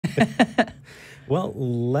Well,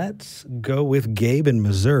 let's go with Gabe in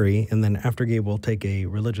Missouri, and then after Gabe, we'll take a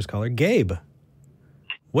religious caller. Gabe,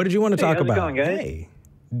 what did you want to talk about? How's it going, guys? Hey,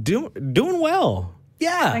 doing well.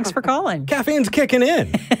 Yeah. Thanks for calling. Caffeine's kicking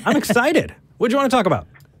in. I'm excited. What do you want to talk about?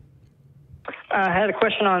 I had a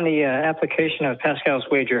question on the application of Pascal's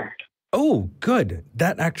wager. Oh, good.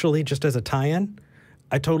 That actually, just as a tie-in,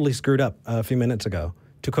 I totally screwed up a few minutes ago.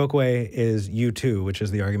 Tukokwe is you too, which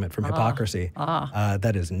is the argument from hypocrisy.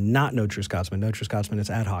 That is not No True Scotsman. No True Scotsman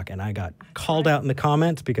is ad hoc, and I got called out in the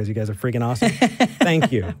comments because you guys are freaking awesome.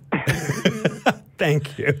 Thank you.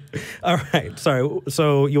 Thank you. All right. Sorry.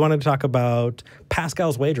 So you wanted to talk about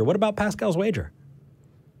Pascal's wager. What about Pascal's wager?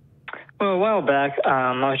 Well, a while back,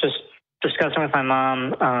 I was just discussing with my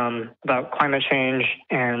mom about climate change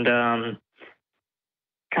and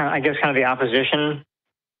kind of the opposition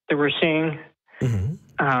that we're seeing. Mm-hmm.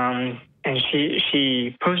 And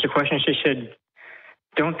she posed a question. She said,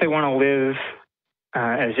 don't they want to live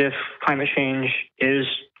as if climate change is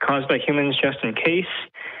caused by humans just in case?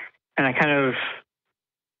 And I kind of,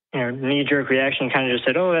 knee-jerk reaction kind of just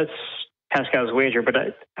said, oh, that's Pascal's wager. But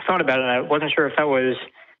I thought about it, and I wasn't sure if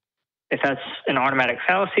that's an automatic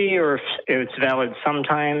fallacy or if it's valid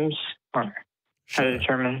sometimes, or how to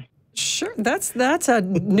determine. Sure, that's a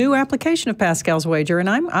new application of Pascal's wager, and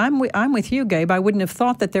I'm with you, Gabe. I wouldn't have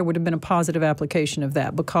thought that there would have been a positive application of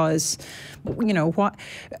that because,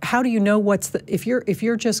 how do you know if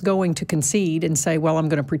you're just going to concede and say, well, I'm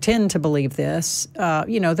going to pretend to believe this,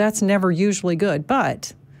 that's never usually good.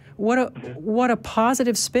 But what a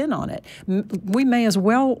positive spin on it. We may as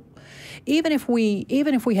well, even if we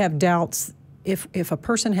have doubts. If a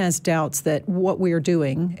person has doubts that what we are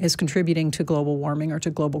doing is contributing to global warming or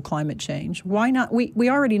to global climate change, why not?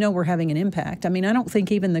 We already know we're having an impact. I mean, I don't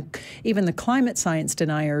think even the climate science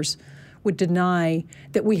deniers would deny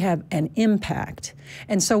that we have an impact.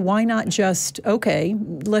 And so why not just, okay,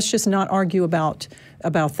 let's just not argue about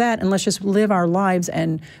that, and let's just live our lives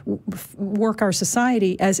and work our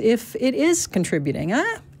society as if it is contributing.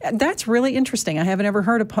 That's really interesting. I haven't ever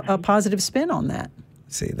heard a positive spin on that.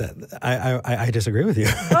 See, that I disagree with you.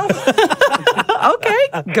 Oh. Okay,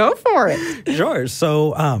 go for it. Sure.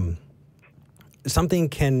 So something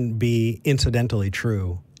can be incidentally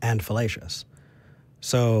true and fallacious.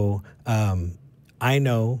 So I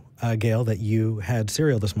know, Gail, that you had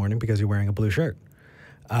cereal this morning because you're wearing a blue shirt.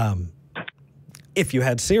 If you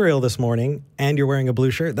had cereal this morning and you're wearing a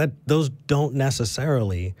blue shirt, those don't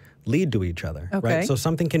necessarily lead to each other, right? So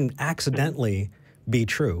something can accidentally be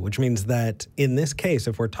true, which means that in this case,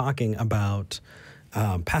 if we're talking about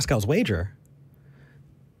Pascal's wager,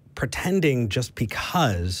 pretending just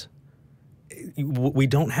because we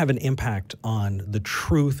don't have an impact on the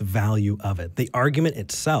truth value of it, the argument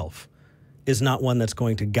itself is not one that's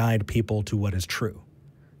going to guide people to what is true.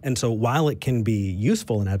 And so while it can be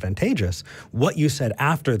useful and advantageous, what you said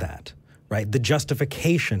after that, right, the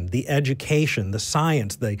justification, the education, the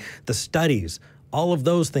science, the studies, all of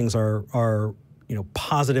those things are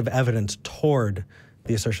positive evidence toward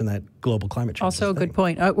the assertion that global climate change also a good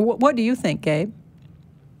point. What do you think, Gabe?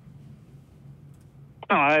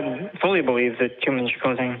 Oh, I fully believe that humans are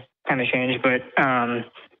causing climate change, but I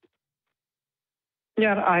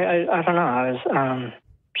don't know.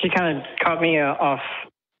 She kind of caught me off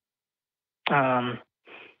guard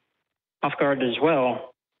as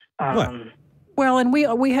well. What? Well, and we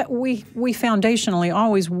foundationally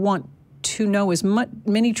always want to know as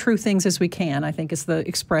many true things as we can, I think is the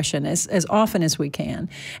expression, as often as we can.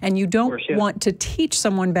 And you don't want to teach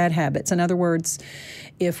someone bad habits. In other words,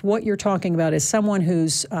 if what you're talking about is someone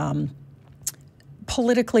who's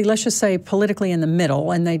politically, let's just say politically in the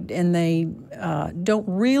middle, and they don't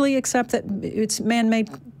really accept that it's man-made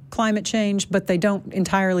climate change, but they don't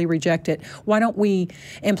entirely reject it. Why don't we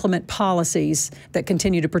implement policies that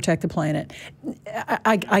continue to protect the planet?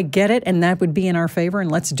 I get it, and that would be in our favor,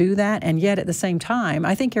 and let's do that. And yet, at the same time,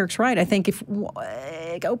 I think Eric's right. I think if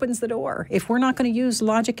it opens the door, if we're not going to use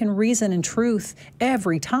logic and reason and truth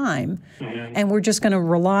every time, and we're just going to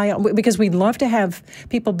rely on, because we'd love to have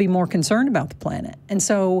people be more concerned about the planet, and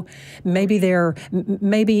so maybe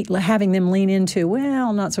having them lean into, well,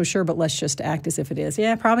 I'm not so sure, but let's just act as if it is.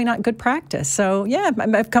 Yeah, probably not good practice. So yeah,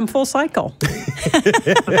 I've come full cycle.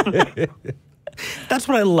 That's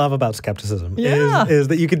what I love about skepticism. Is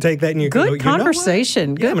that you can take that and you can go, good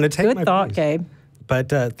conversation. Yeah, I'm going to take good thought, Gabe. But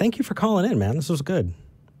thank you for calling in, man. This was good.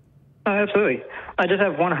 Absolutely. I just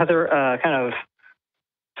have one other kind of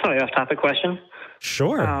slightly off-topic question.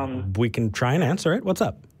 Sure. We can try and answer it. What's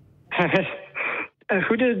up?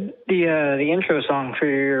 Who did the intro song for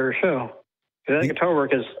your show? That guitar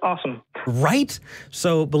work is awesome. Right?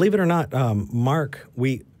 So believe it or not, Mark,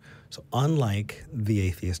 we So unlike the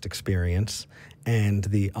Atheist Experience and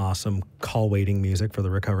the awesome call waiting music for the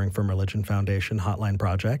Recovering from Religion Foundation Hotline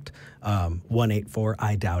Project, 184,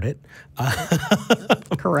 I doubt it.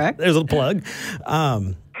 Correct. There's a plug.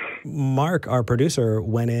 Mark, our producer,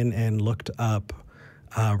 went in and looked up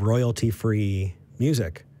royalty-free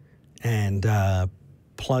music and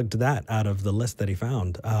plugged that out of the list that he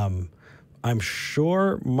found. I'm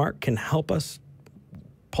sure Mark can help us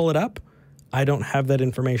pull it up. I don't have that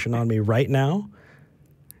information on me right now.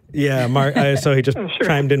 Yeah, Mark. So he just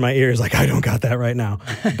chimed in my ears like, I don't got that right now.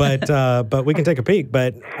 But we can take a peek.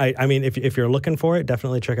 But I mean, if you're looking for it,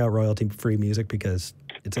 definitely check out royalty-free music because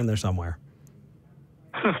it's in there somewhere.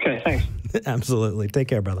 Okay, thanks. Absolutely. Take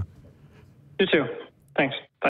care, brother. You too. Thanks. Bye.